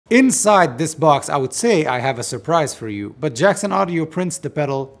Inside this box, I would say I have a surprise for you, but Jackson Audio prints the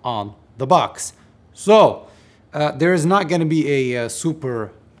pedal on the box. So, there is not going to be a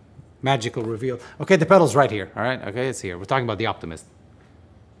super magical reveal. Okay, the pedal's right here, all right? Okay, it's here. We're talking about the Optimist.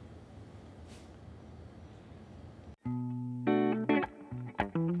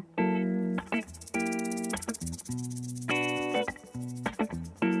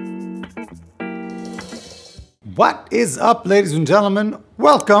 What is up, ladies and gentlemen?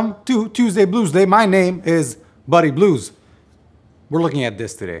 Welcome to Tuesday Blues Day. My name is Buddy Blues. We're looking at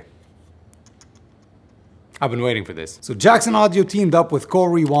this today. I've been waiting for this. So Jackson Audio teamed up with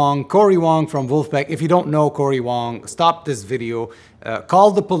Cory Wong. Cory Wong from Wolfpack. If you don't know Cory Wong, stop this video,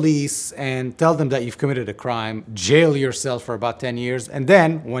 call the police and tell them that you've committed a crime, jail yourself for about 10 years, and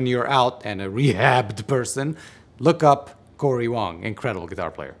then when you're out and a rehabbed person, look up Cory Wong, incredible guitar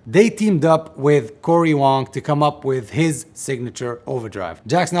player. They teamed up with Cory Wong to come up with his signature Overdrive.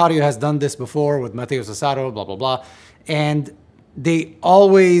 Jackson Audio has done this before with Magneto, blah, blah, blah. And they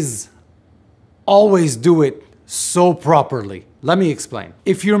always do it so properly. Let me explain.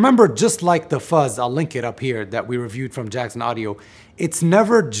 If you remember, just like the fuzz, I'll link it up here, that we reviewed from Jackson Audio, it's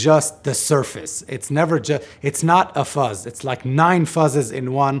never just the surface. It's not a fuzz. It's like 9 fuzzes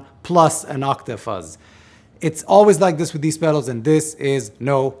in one plus an octave fuzz. It's always like this with these pedals, and this is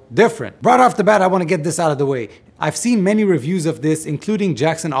no different. Right off the bat, I want to get this out of the way. I've seen many reviews of this, including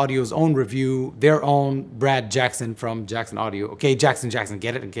Jackson Audio's own review, their own Brad Jackson from Jackson Audio. Okay, Jackson,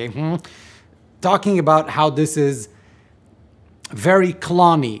 get it? Okay. Talking about how this is very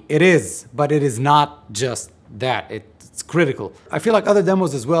clowny. It is, but it is not just that. It's critical. I feel like other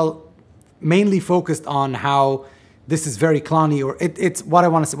demos as well mainly focused on how this is very clowny, or it's what I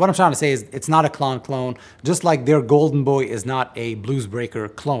want to say. What I'm trying to say is it's not a clone, just like their Golden Boy is not a Blues Breaker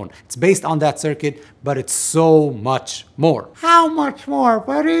clone. It's based on that circuit, but it's so much more. How much more,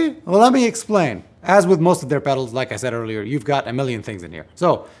 buddy? Well, let me explain. As with most of their pedals, like I said earlier, you've got a million things in here.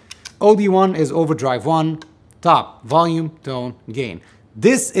 So, OD1 is Overdrive 1, top, volume, tone, gain.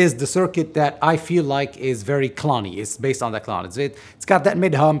 This is the circuit that I feel like is very clowny. It's based on that clown. It's got that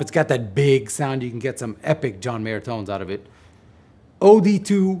mid-hump, it's got that big sound. You can get some epic John Mayer tones out of it.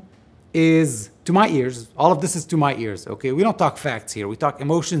 OD2 is, to my ears, all of this is to my ears, okay? We don't talk facts here. We talk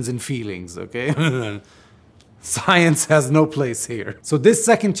emotions and feelings, okay? Science has no place here. So this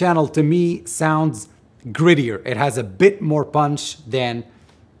second channel, to me, sounds grittier. It has a bit more punch than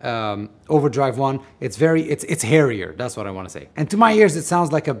Overdrive 1. It's hairier, that's what I want to say. And to my ears, it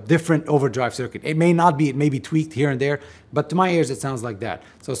sounds like a different Overdrive circuit. It may not be, it may be tweaked here and there, but to my ears, it sounds like that.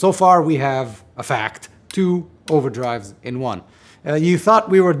 So far we have a fact, 2 Overdrives in one. You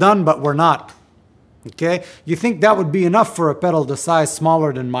thought we were done, but we're not. Okay? You think that would be enough for a pedal the size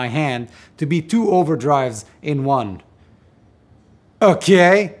smaller than my hand to be 2 Overdrives in one.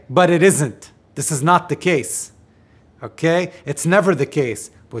 Okay, but it isn't. This is not the case. Okay? It's never the case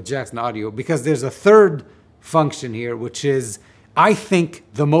with Jackson Audio, because there's a third function here, which is, I think,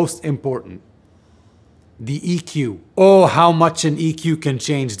 the most important. The EQ. Oh, how much an EQ can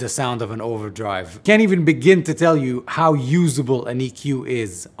change the sound of an Overdrive. Can't even begin to tell you how usable an EQ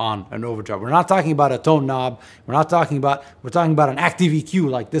is on an Overdrive. We're not talking about a tone knob. We're talking about an active EQ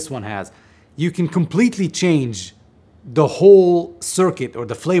like this one has. You can completely change the whole circuit or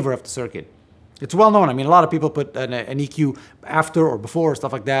the flavor of the circuit. It's well known. I mean, a lot of people put an EQ after or before,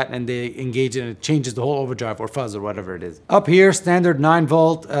 stuff like that, and they engage in it. It changes the whole Overdrive or fuzz or whatever it is. Up here, standard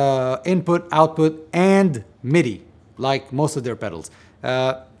 9-volt input, output, and MIDI, like most of their pedals.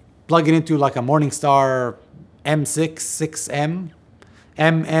 Plug it into like a Morningstar M6, 6M,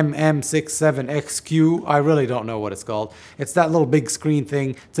 MMM67XQ. I really don't know what it's called. It's that little big screen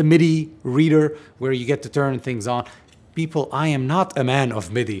thing. It's a MIDI reader where you get to turn things on. People, I am not a man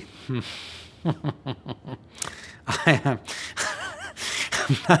of MIDI. I'm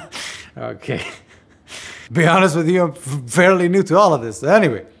not, okay. Be honest with you, I'm fairly new to all of this.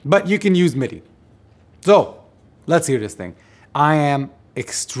 Anyway, but you can use MIDI. So, let's hear this thing. I am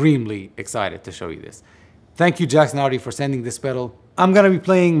extremely excited to show you this. Thank you, Jackson Audio, for sending this pedal. I'm gonna be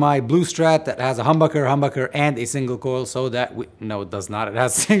playing my blue Strat that has a humbucker, and a single coil, so that no, it does not. It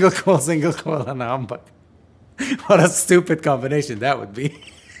has single coil, and a humbucker. What a stupid combination that would be.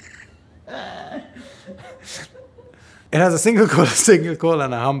 It has a single coil,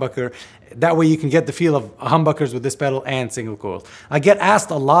 and a humbucker. That way you can get the feel of humbuckers with this pedal and single coils. I get asked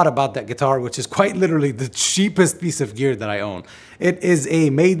a lot about that guitar, which is quite literally the cheapest piece of gear that I own. It is a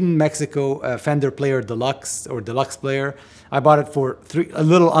made in Mexico Fender player Deluxe or Deluxe player. I bought it for a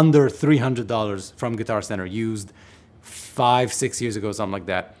little under $300 from Guitar Center, used 5-6 years ago, something like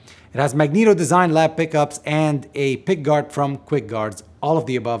that. It has Magneto design lab pickups and a pickguard from Quick Guards. All of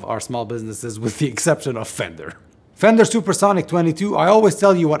the above are small businesses with the exception of Fender. Fender Supersonic 22, I always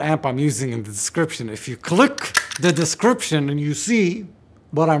tell you what amp I'm using in the description. If you click the description and you see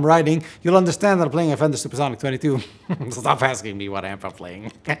what I'm writing, you'll understand that I'm playing a Fender Supersonic 22. Stop asking me what amp I'm playing.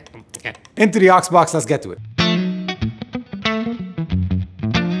 Into the aux box, let's get to it.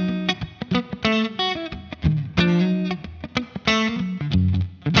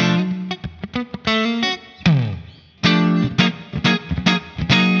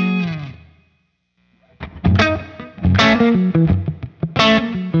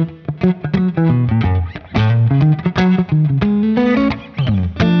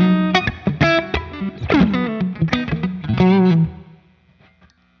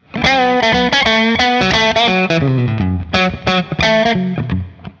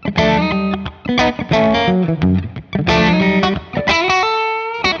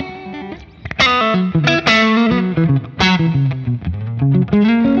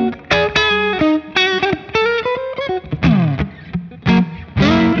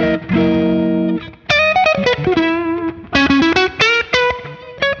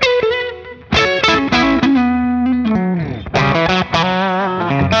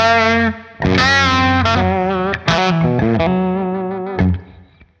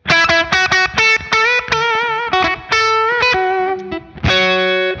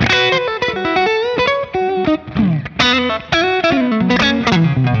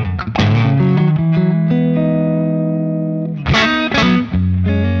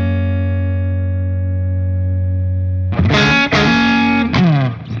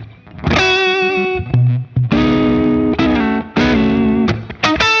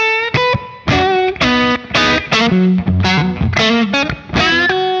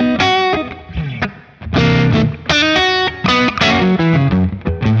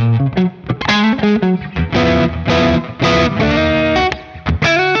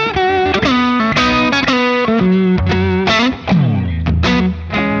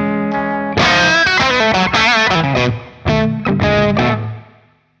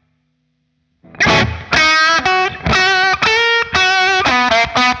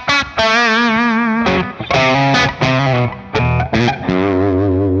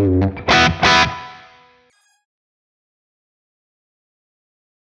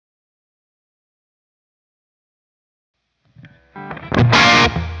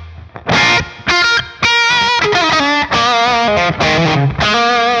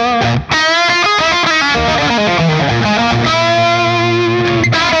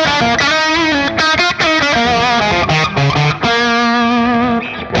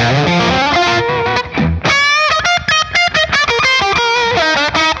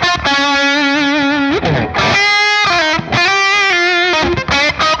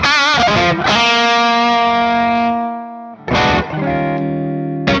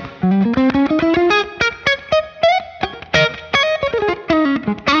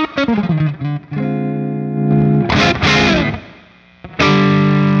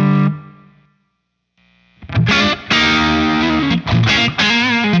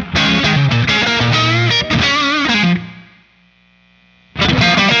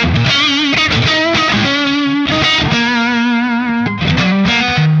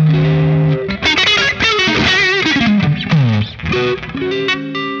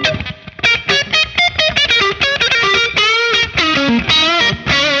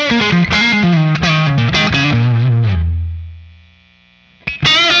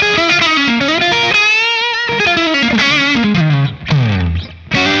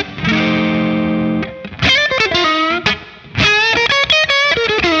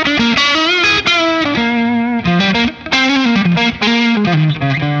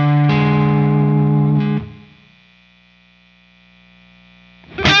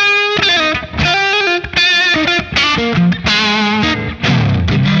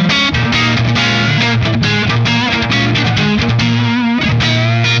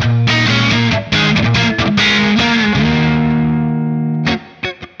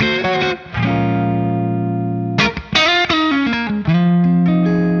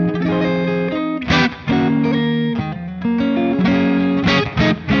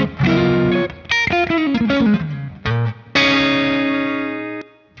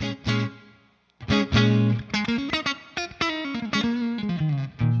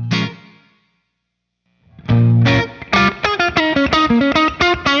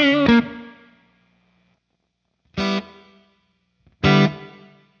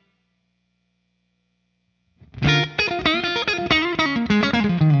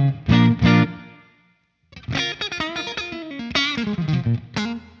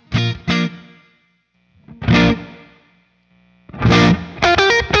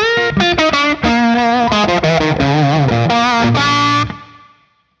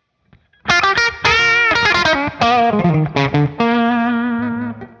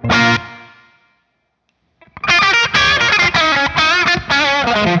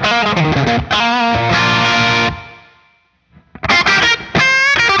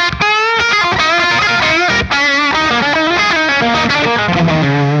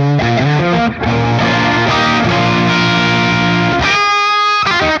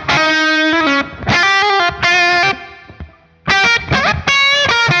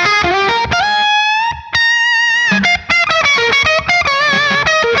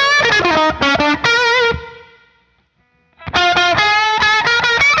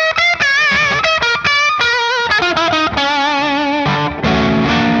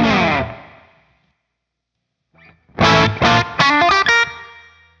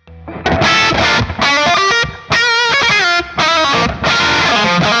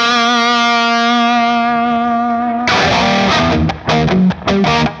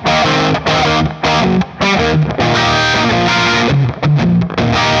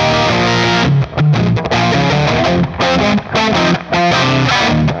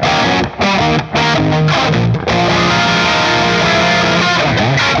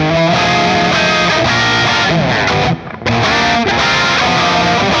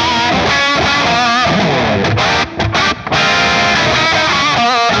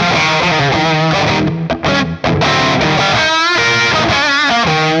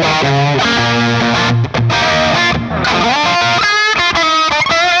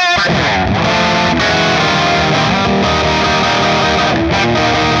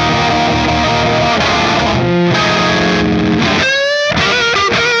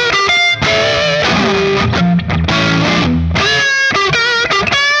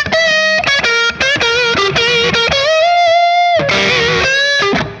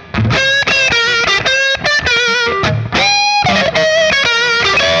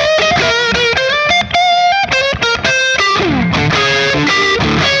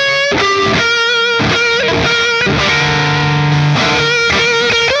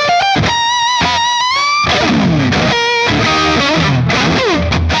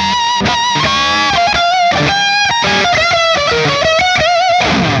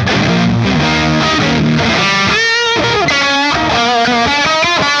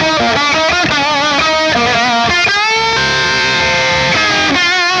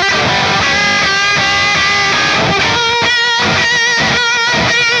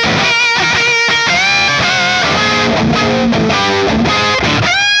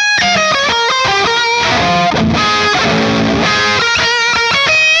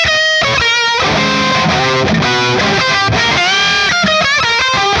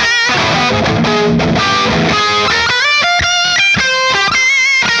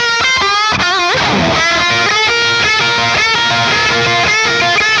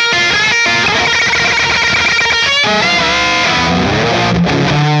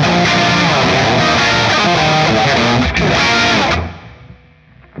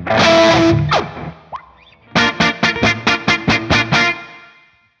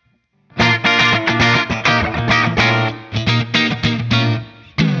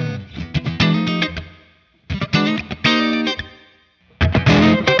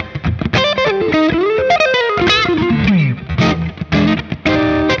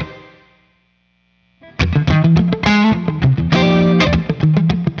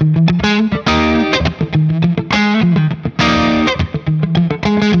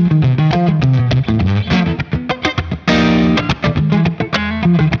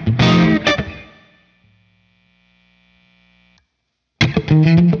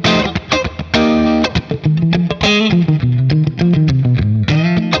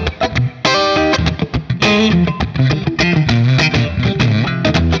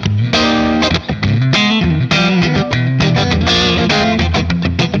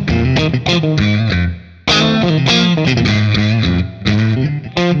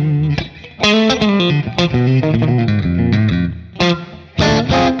 Oh,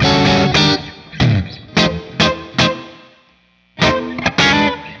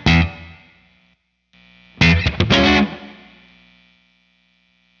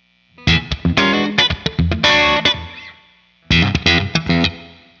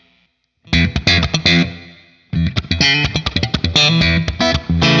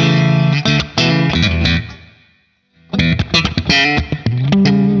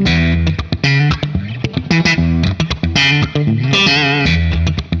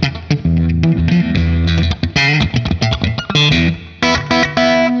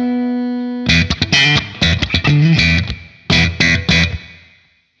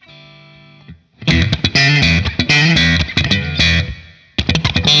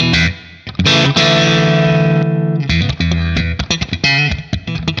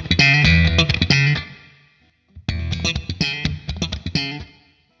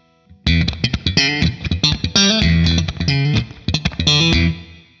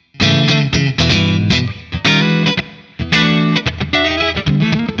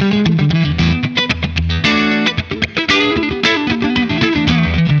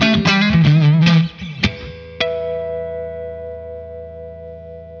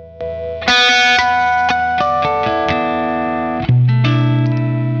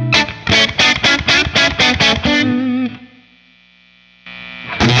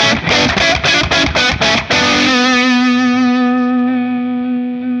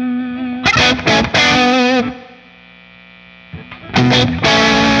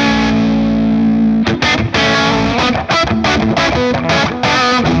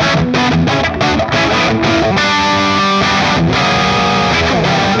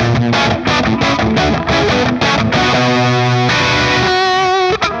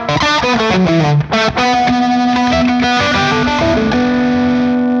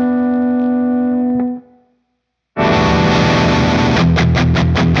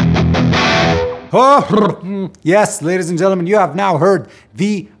 yes, ladies and gentlemen, you have now heard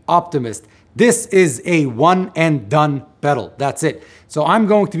the Optimist. This is a one and done pedal. That's it. So I'm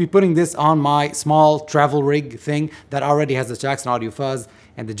going to be putting this on my small travel rig thing that already has the Jackson Audio Fuzz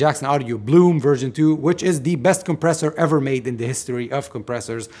and the Jackson Audio Bloom version 2, which is the best compressor ever made in the history of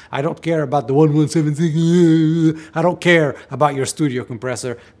compressors. I don't care about the 1176. I don't care about your studio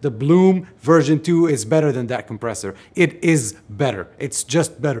compressor. The Bloom version 2 is better than that compressor. It is better. It's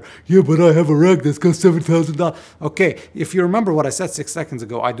just better. Yeah, but I have a rag that's cost $7,000. Okay, if you remember what I said 6 seconds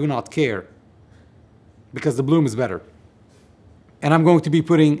ago, I do not care because the Bloom is better. And I'm going to be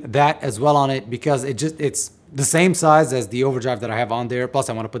putting that as well on it because it's the same size as the Overdrive that I have on there. Plus,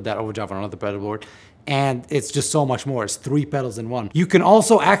 I want to put that Overdrive on another pedal board. And it's just so much more. It's 3 pedals in one. You can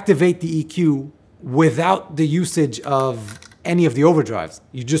also activate the EQ without the usage of any of the Overdrives.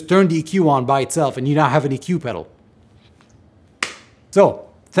 You just turn the EQ on by itself and you now have an EQ pedal. So,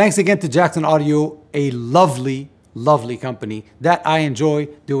 thanks again to Jackson Audio, a lovely company that I enjoy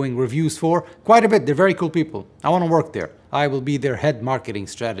doing reviews for quite a bit. They're very cool people. I want to work there. I will be their head marketing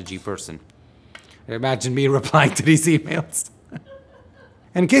strategy person. Imagine me replying to these emails.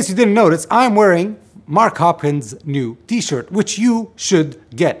 And in case you didn't notice, I'm wearing Mark Hopkins' new t-shirt, which you should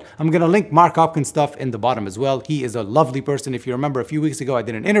get. I'm going to link Mark Hopkins' stuff in the bottom as well. He is a lovely person. If you remember, a few weeks ago, I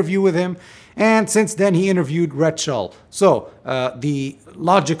did an interview with him. And since then, he interviewed Red Shull. So the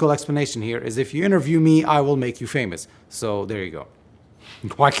logical explanation here is if you interview me, I will make you famous. So there you go.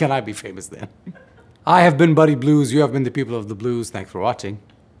 Why can't I be famous then? I have been Buddy Blues. You have been the people of the blues. Thanks for watching.